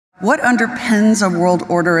What underpins a world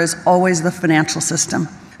order is always the financial system.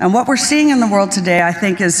 And what we're seeing in the world today, I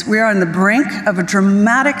think, is we are on the brink of a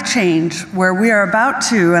dramatic change where we are about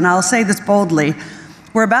to, and I'll say this boldly,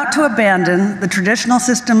 we're about to abandon the traditional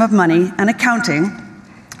system of money and accounting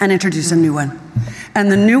and introduce a new one.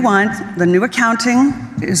 And the new accounting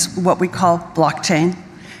is what we call blockchain.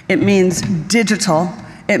 It means digital.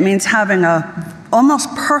 It means having a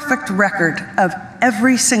almost perfect record of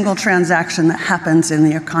every single transaction that happens in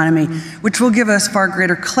the economy, which will give us far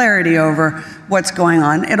greater clarity over what's going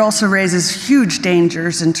on. It also raises huge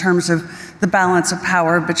dangers in terms of the balance of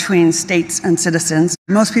power between states and citizens.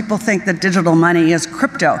 Most people think that digital money is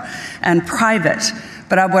crypto and private,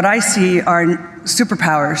 but what I see are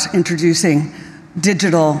superpowers introducing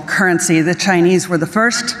digital currency. The Chinese were the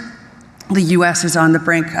first. The US is on the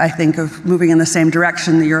brink, I think, of moving in the same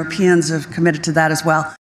direction. The Europeans have committed to that as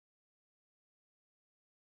well.